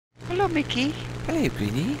Hello, Mickey. Hello,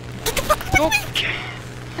 Greenie. Oh.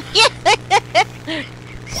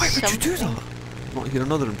 Why would you do that? I want to hear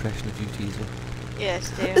another impression of you, Teezo. Yes,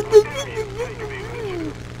 dear.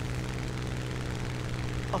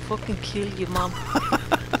 I'll fucking kill you, Mom.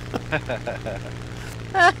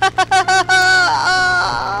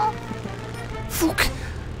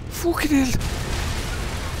 Fucking hell.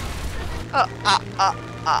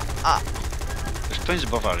 There's planes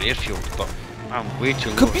above our airfield, but I'm way too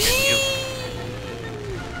low Come to get you.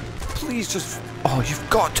 Please just... Oh, you've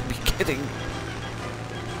got to be kidding.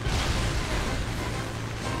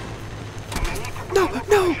 No,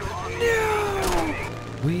 no, no!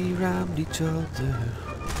 We rammed each other.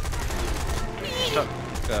 Stop.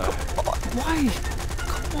 Why?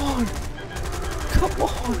 Come on. Come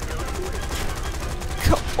on.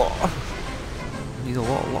 Come on. I need a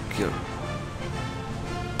lot of luck here.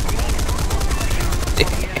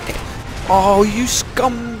 Oh, you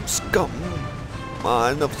scum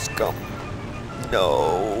man of scum.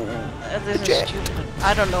 No. This is stupid.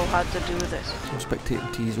 I don't know how to do this. So I'm spectating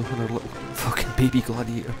Teezo and her little fucking baby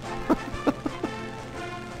gladiator.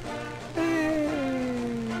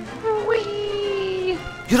 Whee!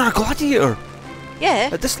 You're not a gladiator! Yeah.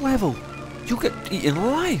 At this level, you'll get eaten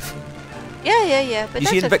alive. Yeah. But You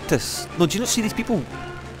that's see Invictus? No, do you not see these people?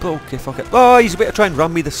 Oh, okay, fuck it. Oh, he's about to try and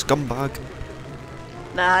ram me, the scumbag.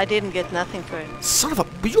 Nah, I didn't get nothing for it. Son of a...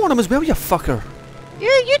 But you on him as well, you fucker.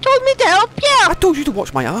 You told me to help you! I told you to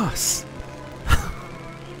watch my ass.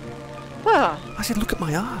 Well, I said, look at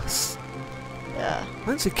my ass. yeah. I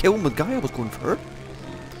didn't say kill the guy I was going for.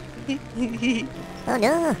 Oh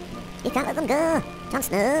no, you can't let them go.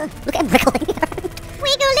 Chance no. Look at him wriggling.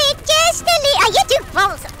 Wiggle it just a little. Are you too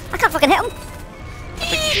false? I can't fucking hit him. I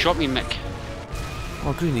think you shot me, Mick.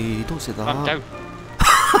 Oh, Greenie, don't say that. I'm down.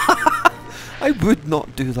 I would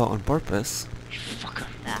not do that on purpose. You fucker.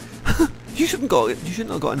 You shouldn't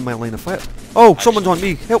have got in my line of fire. Oh, someone's on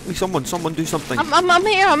me. Help me, someone do something. I'm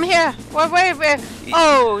here. Where?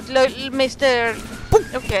 Oh, Mr.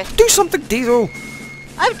 Okay. Do something, Teezo.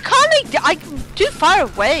 I'm too far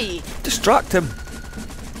away. Distract him.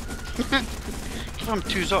 Give him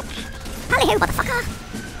twos up. Hello, motherfucker.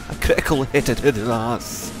 I critical hitted his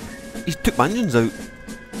ass. He took my onions out.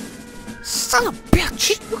 Son of a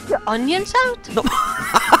bitch. Took your onions out? No.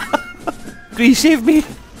 Greenie, save me.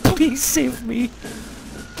 Please save me.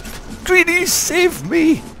 Greenie, save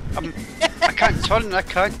me. I can't turn. I'm not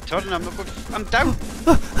going. I'm down.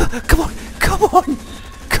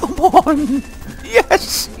 Come on.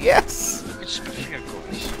 Yes. Good spiffy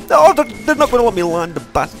guys. No, they're not going to let me land, the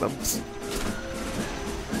bastards.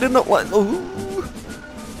 They're not letting... Oh.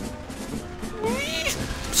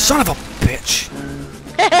 Son of a bitch.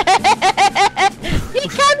 You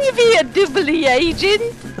can't be a doubly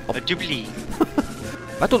agent. A doubly.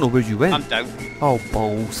 I don't know where you went. I'm down. Oh,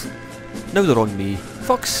 balls. Now they're on me.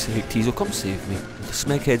 Fuck's sake, Teezo, come save me. The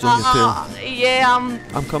smeghead's on your tail. Yeah,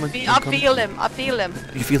 I'm coming. I feel him.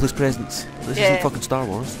 You feel his presence. This Yeah. isn't fucking Star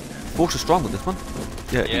Wars. Force is strong with this one.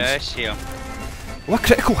 Yeah, it is. Yes, yeah. Oh, I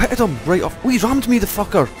critical hit him right off. Oh, he rammed me, the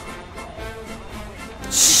fucker.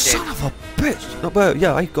 Son of a bitch. Not bad.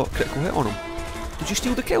 Yeah, I got a critical hit on him. Did you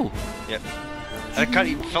steal the kill? Yep. I can't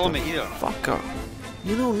even film it either. Fucker.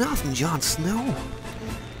 You know nothing, Jon Snow.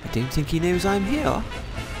 I don't think he knows I'm here.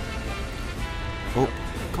 Oh,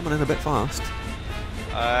 coming in a bit fast.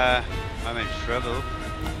 I'm in trouble.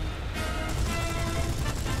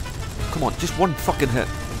 Come on, just one fucking hit.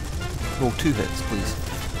 No, 2 hits, please.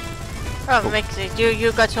 Oh, Mixie,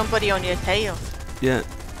 you got somebody on your tail. Yeah.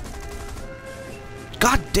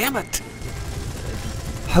 God damn it!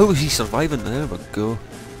 How is he surviving? There we go.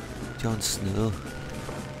 Jon Snow.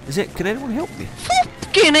 Is it? Can anyone help me?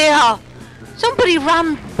 Fucking hell! Somebody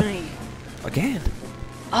rammed me. Again?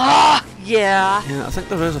 Ah, yeah. Yeah, I think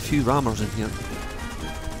there is a few rammers in here. I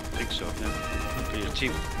think so, yeah. For your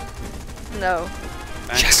team. No.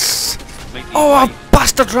 And Yes! might be Oh, right. a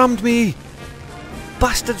bastard rammed me!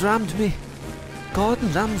 Bastard rammed me.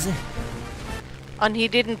 Gordon Ramsay. And he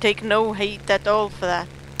didn't take no hate at all for that.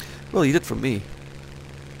 Well, he did from me.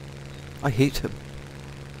 I hate him.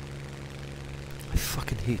 I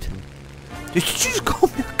fucking hate him. Did you just call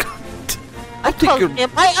me a cunt? I'll take your...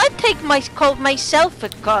 I called myself a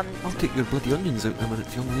gun. I'll take your bloody onions out in a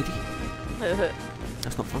minute, young lady.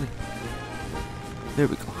 That's not funny. There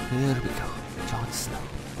we go. Jon Snow.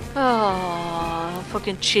 Oh, I'll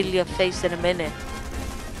fucking chill your face in a minute.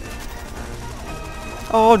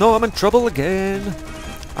 Oh no, I'm in trouble again.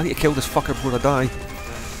 I need to kill this fucker before I die.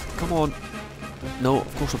 Come on. No,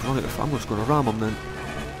 of course I've run out of... I'm just going to ram him then.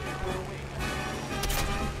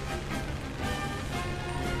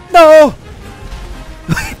 No!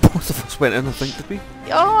 Both of went in, I think, did we?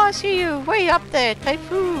 Oh, I see you. Way up there.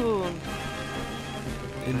 Typhoon.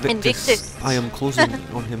 Invictus. I am closing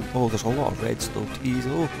on him. Oh, there's a lot of red still.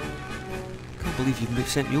 Teezo. Can't believe you've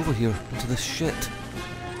sent me over here into this shit.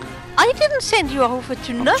 I didn't send you over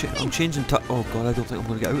to nothing. I'm changing oh god, I don't think I'm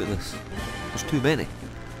going to get out of this. There's too many.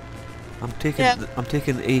 I'm taking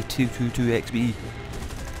A222XB.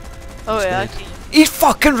 Oh yeah, I instead. see. He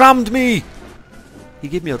fucking rammed me! He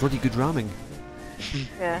gave me a really good ramming.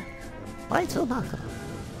 Yeah. Why so much?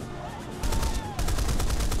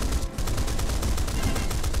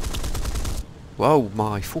 Wow,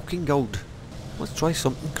 my fucking god. Let's try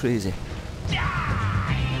something crazy.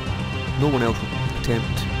 No one else will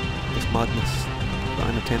attempt this madness that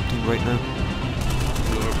I'm attempting right now.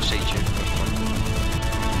 Lower beside you.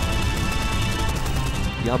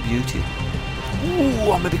 Yeah, beauty.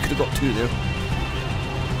 Ooh, I maybe could have got two there.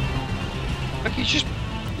 Mickey, just...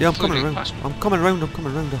 Yeah, I'm flew coming right around. past me. I'm coming around.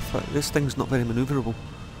 This thing's not very manoeuvrable.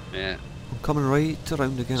 Yeah. I'm coming right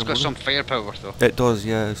around again. It's got some firepower though. It does,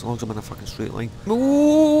 yeah, as long as I'm in a fucking straight line.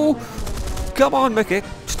 Ooh! Come on, Mickey.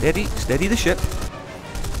 Steady the ship.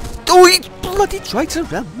 Oh, he bloody tried to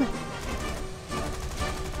ram me.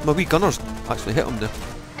 My wee gunners actually hit him there.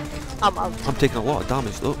 I'm out. I'm taking a lot of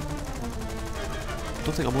damage though.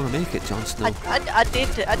 Don't think I'm gonna make it, Jon Snow. I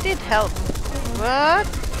did help. What?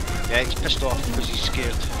 Yeah, he's pissed off because he's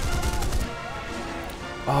scared.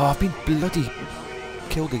 Oh, I've been bloody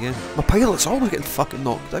killed again. My pilot's always getting fucking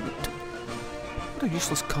knocked out. What a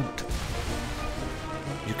useless cunt.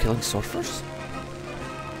 You killing surfers?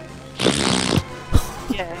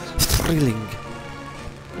 Yeah. Thrilling.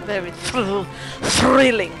 Very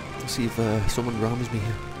thrilling. Let's see if someone rams me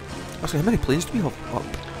here. Actually, how many planes do we have up?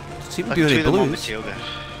 Doesn't seem to I be can any see them on the blues. tail there.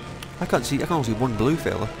 I can only see one blue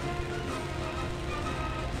fella.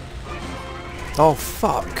 Oh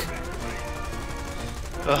fuck!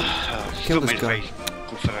 Kill Don't this mind guy. if I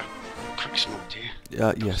go for a quick smoke, do you?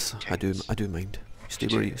 Yes, I do mind. Stay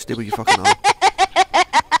where you fucking are.